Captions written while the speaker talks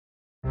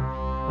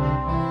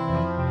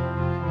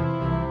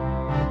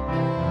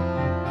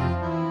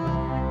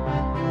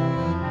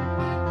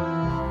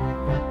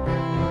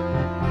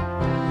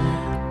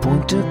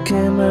Point a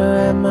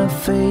camera at my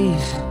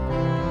face,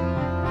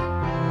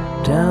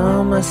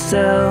 tell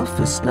myself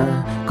it's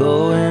not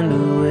going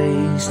to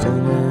waste,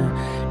 and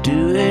I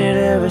do it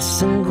every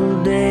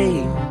single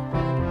day.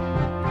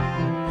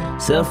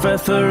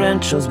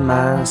 Self-referentials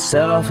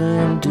myself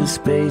into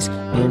space,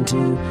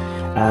 into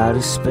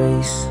outer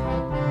space,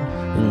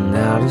 and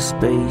outer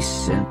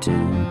space, into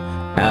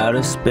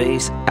outer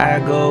space I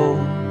go.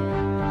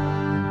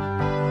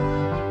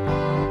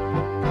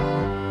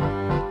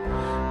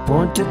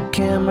 Point a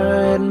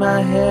camera at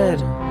my head,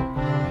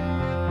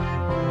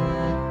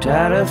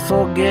 try to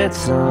forget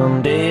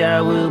someday I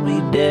will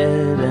be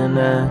dead, and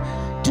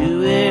I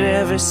do it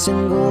every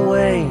single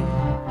way.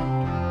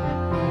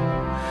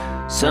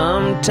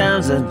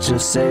 Sometimes I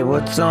just say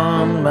what's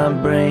on my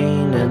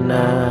brain, and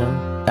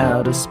I'm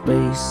out of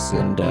space,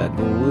 and I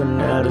go in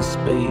outer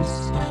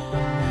space.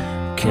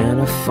 Can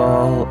I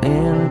fall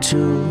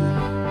into?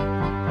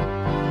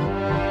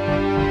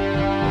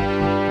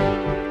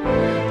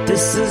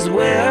 This is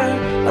where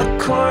a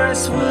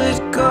chorus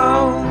would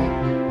go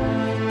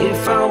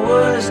if I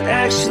was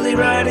actually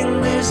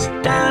writing this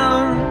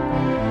down.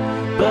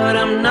 But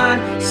I'm not,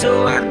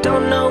 so I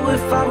don't know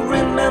if I'll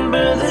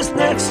remember this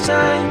next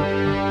time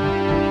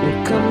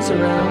it comes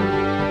around.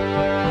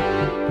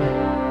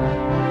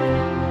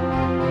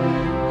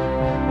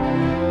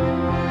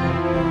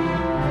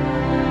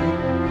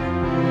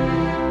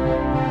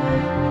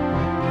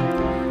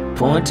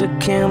 Point a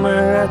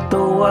camera at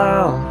the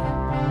wall,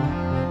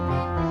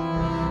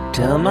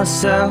 tell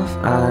myself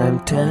I'm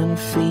 10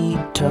 feet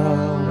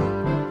tall,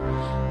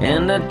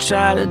 and I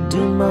try to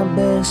do my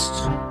best,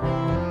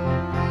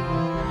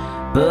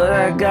 but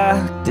I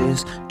got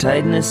this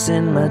tightness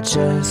in my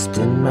chest,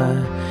 in my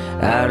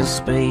outer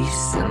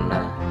space, in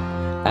my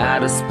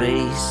outer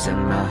space, in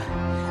my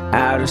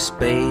outer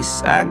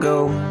space I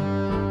go.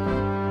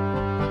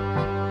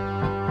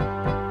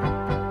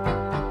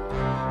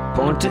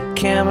 Point a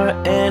camera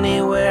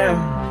anywhere,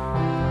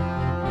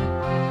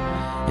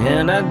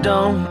 and I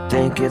don't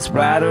think it's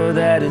right or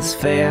that it's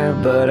fair,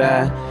 but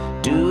I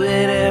do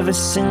it every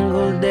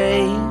single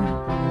day.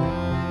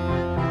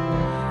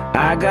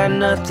 I got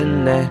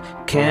nothing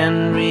that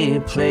can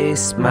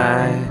replace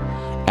my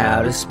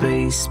outer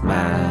space,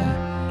 my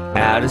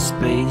outer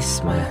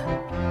space, my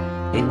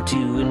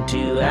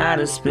into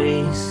outer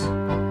space.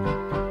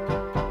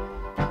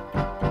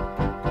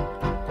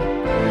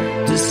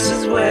 This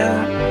is where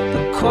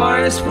the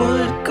chorus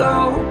would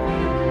go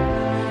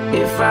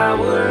if I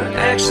were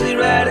actually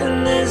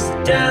writing this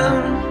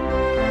down,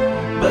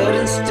 but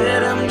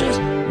instead I'm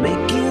just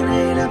making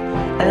it up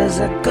as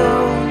I go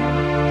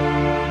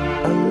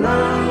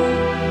along,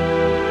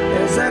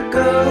 as I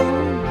go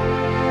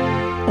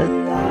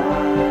along.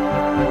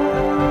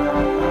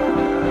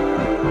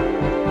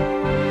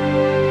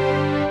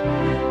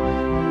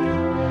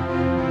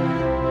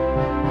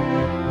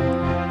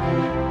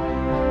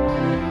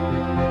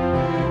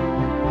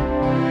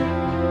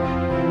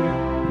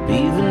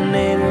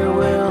 Beavinator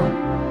will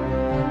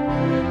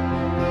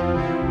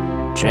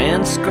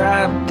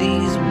transcribe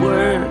these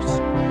words,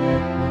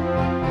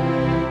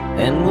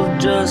 and we'll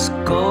just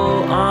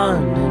go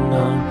on and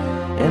on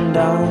and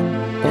on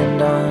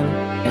and on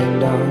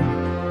and on.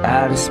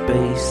 Outer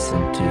space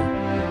into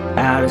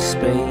outer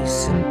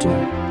space into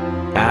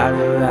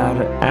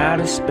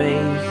outer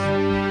space.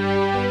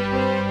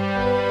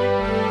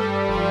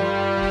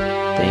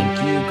 Thank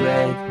you,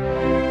 Greg.